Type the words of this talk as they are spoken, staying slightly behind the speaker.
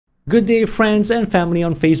Good day, friends and family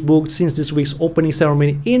on Facebook. Since this week's opening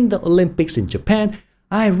ceremony in the Olympics in Japan,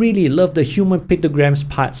 I really love the human pictograms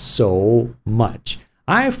part so much.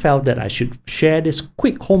 I felt that I should share this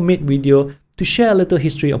quick homemade video to share a little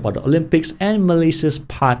history about the Olympics and Malaysia's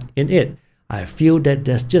part in it. I feel that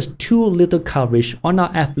there's just too little coverage on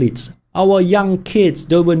our athletes. Our young kids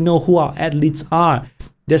don't even know who our athletes are.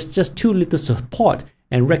 There's just too little support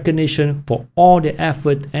and recognition for all their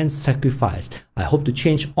effort and sacrifice. I hope to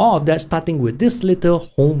change all of that starting with this little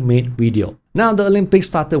homemade video. Now, the Olympics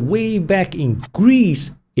started way back in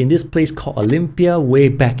Greece in this place called Olympia way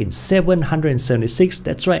back in 776.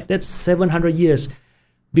 That's right, that's 700 years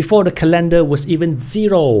before the calendar was even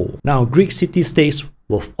zero. Now, Greek city-states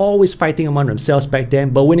were always fighting among themselves back then,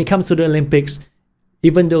 but when it comes to the Olympics,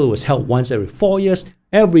 even though it was held once every 4 years,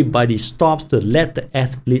 everybody stops to let the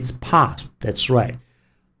athletes pass. That's right.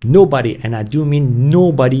 Nobody, and I do mean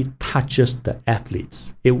nobody, touches the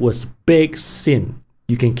athletes. It was a big sin.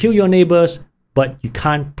 You can kill your neighbors, but you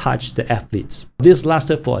can't touch the athletes. This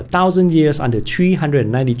lasted for 1,000 years until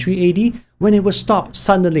 393 AD, when it was stopped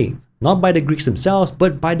suddenly, not by the Greeks themselves,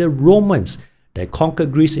 but by the Romans. They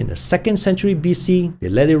conquered Greece in the 2nd century BC. They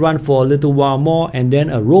let it run for a little while more, and then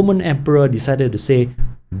a Roman emperor decided to say,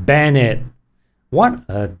 ban it. What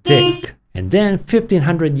a dick. And then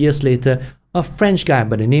 1500 years later, a French guy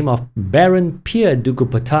by the name of Baron Pierre de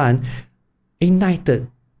Coubertin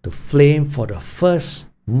ignited the flame for the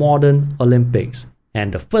first modern Olympics.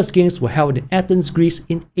 And the first games were held in Athens, Greece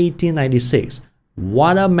in 1896.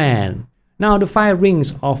 What a man! Now, the 5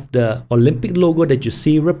 rings of the Olympic logo that you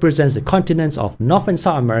see represents the continents of North and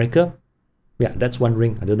South America. Yeah, that's one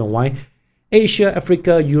ring, I don't know why. Asia,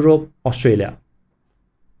 Africa, Europe, Australia.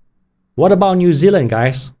 What about New Zealand,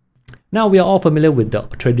 guys? Now, we are all familiar with the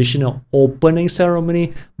traditional opening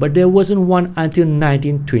ceremony, but there wasn't one until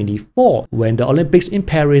 1924, when the Olympics in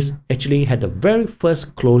Paris actually had the very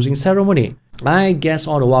first closing ceremony. I guess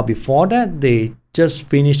all the while before that, they just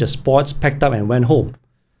finished the sports, packed up and went home.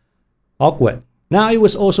 Awkward. Now, it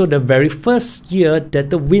was also the very first year that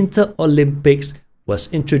the Winter Olympics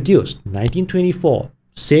was introduced, 1924,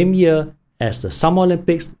 same year as the Summer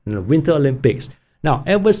Olympics and the Winter Olympics. Now,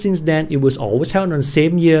 ever since then, it was always held on the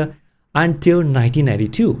same year until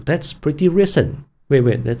 1992. That's pretty recent.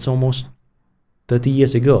 Wait, that's almost 30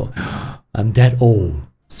 years ago. I'm that old.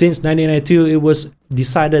 Since 1992, it was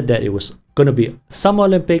decided that it was going to be Summer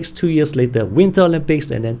Olympics, 2 years later Winter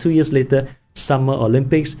Olympics, and then 2 years later Summer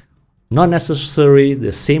Olympics. Not necessarily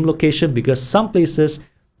the same location because some places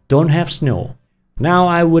don't have snow. Now,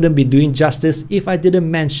 I wouldn't be doing justice if I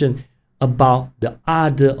didn't mention about the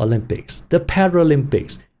other Olympics, the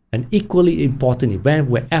Paralympics, an equally important event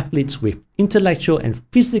where athletes with intellectual and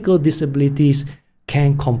physical disabilities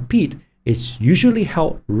can compete. It's usually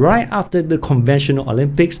held right after the conventional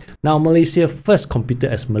Olympics. Now, Malaysia first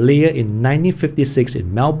competed as Malaya in 1956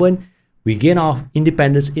 in Melbourne. We gained our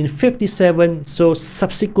independence in 57, so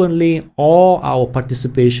subsequently all our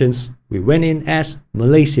participations, we went in as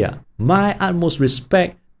Malaysia. My utmost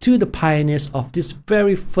respect to the pioneers of this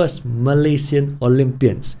very first Malaysian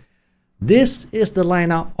Olympians. This is the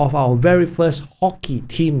lineup of our very first hockey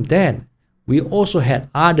team then. We also had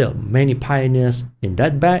many pioneers in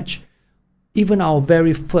that batch. Even our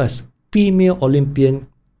very first female Olympian,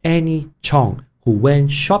 Annie Chong, who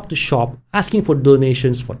went shop to shop asking for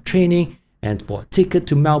donations for training and for a ticket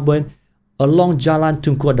to Melbourne along Jalan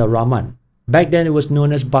Tunku Abdul Rahman. Back then it was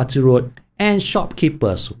known as Batu Road, and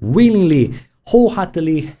shopkeepers willingly,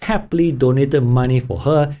 wholeheartedly, happily donated money for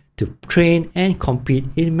her to train and compete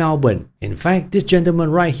in Melbourne. In fact, this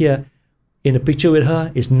gentleman right here in the picture with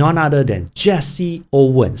her is none other than Jesse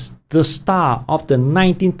Owens, the star of the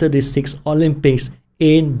 1936 Olympics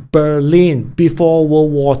in Berlin before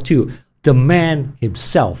World War II, the man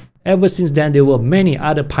himself. Ever since then, there were many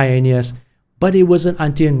other pioneers, but it wasn't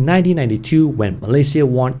until 1992 when Malaysia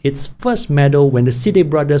won its first medal when the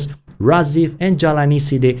Sidek brothers, Razif and Jalani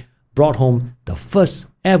Sidek, brought home the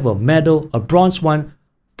first ever medal, a bronze one,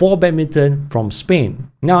 for badminton from Spain.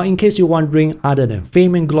 Now, in case you're wondering, other than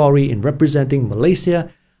fame and glory in representing Malaysia,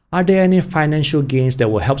 are there any financial gains that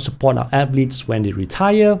will help support our athletes when they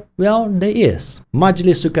retire? Well, there is.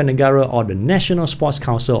 Majlis Sukan Negara, or the National Sports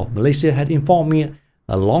Council of Malaysia, had informed me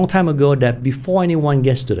a long time ago that before anyone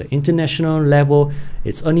gets to the international level,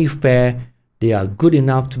 it's only fair they are good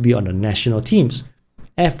enough to be on the national teams.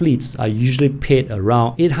 Athletes are usually paid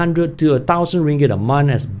around 800 to 1,000 ringgit a month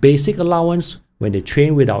as basic allowance when they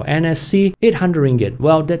train with our NSC. 800 ringgit,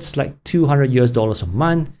 well, that's like $200 a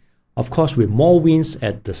month. Of course, with more wins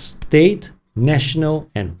at the state, national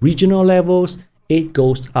and regional levels, it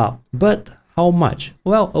goes up. But How much?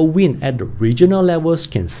 Well, a win at the regional levels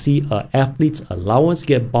can see an athlete's allowance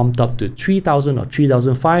get bumped up to 3,000 or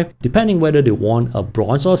 3,005, depending whether they won a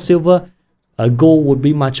bronze or silver. A gold would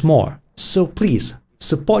be much more. So please,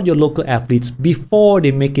 support your local athletes before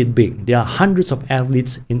they make it big. There are hundreds of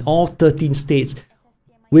athletes in all 13 states,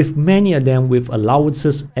 with many of them with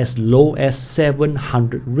allowances as low as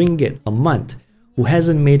 700 ringgit a month, who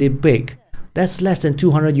hasn't made it big. That's less than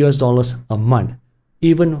 $200 a month.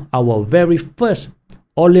 Even our very first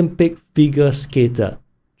Olympic figure skater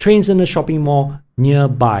trains in a shopping mall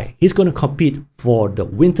nearby. He's going to compete for the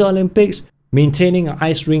Winter Olympics, maintaining an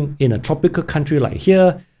ice rink in a tropical country like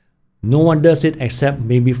here. No one does it except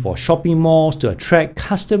maybe for shopping malls to attract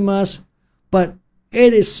customers, but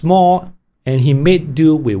it is small and he made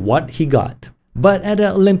do with what he got. But at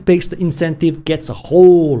the Olympics, the incentive gets a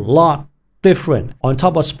whole lot different. On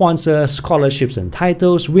top of sponsors, scholarships and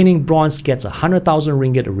titles, winning bronze gets 100,000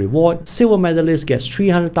 ringgit reward, silver medalist gets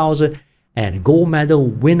 300,000, and gold medal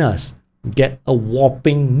winners get a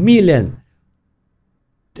whopping million.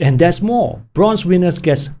 And there's more. Bronze winners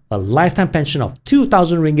gets a lifetime pension of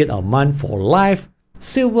 2,000 ringgit a month for life,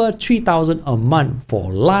 silver 3,000 a month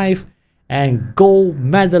for life, and gold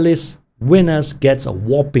medalist winners gets a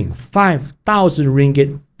whopping 5,000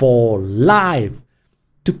 ringgit for life.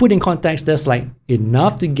 To put in context, that's like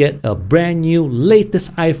enough to get a brand new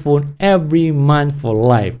latest iPhone every month for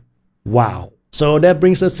life. Wow. So that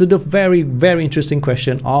brings us to the very interesting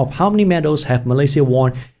question of how many medals have Malaysia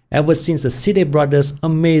won ever since the Side brothers'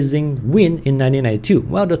 amazing win in 1992?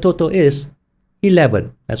 Well, the total is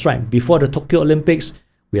 11. That's right. Before the Tokyo Olympics,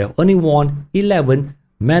 we have only won 11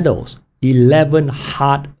 medals. 11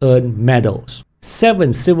 hard-earned medals.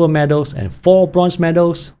 7 silver medals and 4 bronze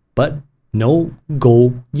medals, but no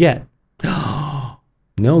gold yet.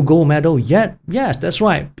 No gold medal yet? Yes, that's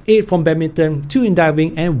right. 8 from badminton, 2 in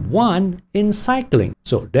diving, and 1 in cycling.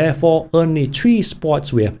 So therefore, only 3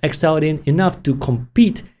 sports we have excelled in, enough to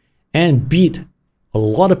compete and beat a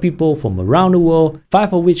lot of people from around the world,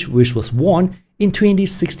 5 of which was won in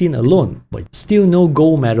 2016 alone, but still no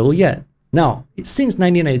gold medal yet. Now, since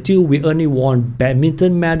 1992, we only won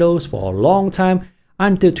badminton medals for a long time.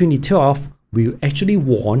 Until 2012, we actually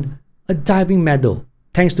won a diving medal,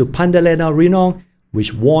 thanks to Pandalena Rinong,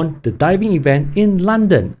 which won the diving event in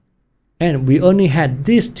London. And we only had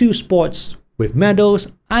these 2 sports with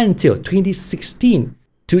medals until 2016,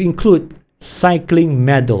 to include cycling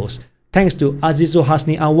medals. Thanks to Azizul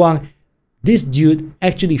Hasni Awang, this dude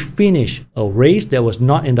actually finished a race that was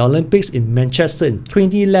not in the Olympics in Manchester in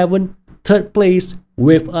 2011, 3rd place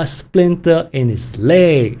with a splinter in his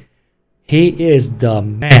leg. He is the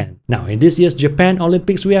man. Now, in this year's Japan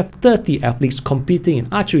Olympics, we have 30 athletes competing in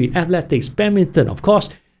archery, athletics, badminton, of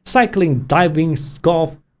course, cycling, diving,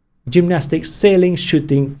 golf, gymnastics, sailing,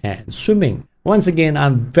 shooting, and swimming. Once again,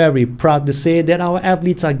 I'm very proud to say that our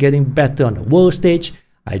athletes are getting better on the world stage.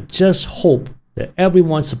 I just hope that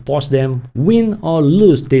everyone supports them. Win or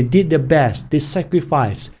lose, they did their best, they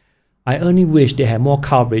sacrificed. I only wish they had more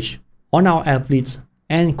coverage on our athletes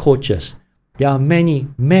and coaches. There are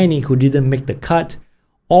many who didn't make the cut,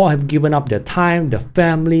 or have given up their time, their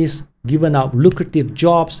families, given up lucrative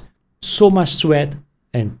jobs, so much sweat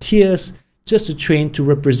and tears just to train to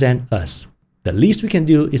represent us. The least we can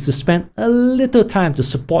do is to spend a little time to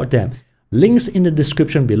support them. Links in the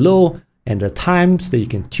description below and the times that you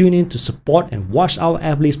can tune in to support and watch our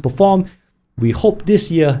athletes perform. We hope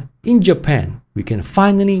this year in Japan, we can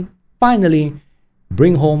finally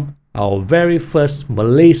bring home our very first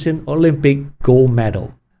Malaysian Olympic gold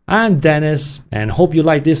medal. I'm Dennis and hope you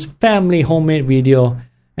like this family homemade video,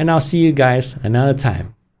 and I'll see you guys another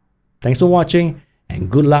time. Thanks for watching and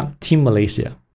good luck Team Malaysia.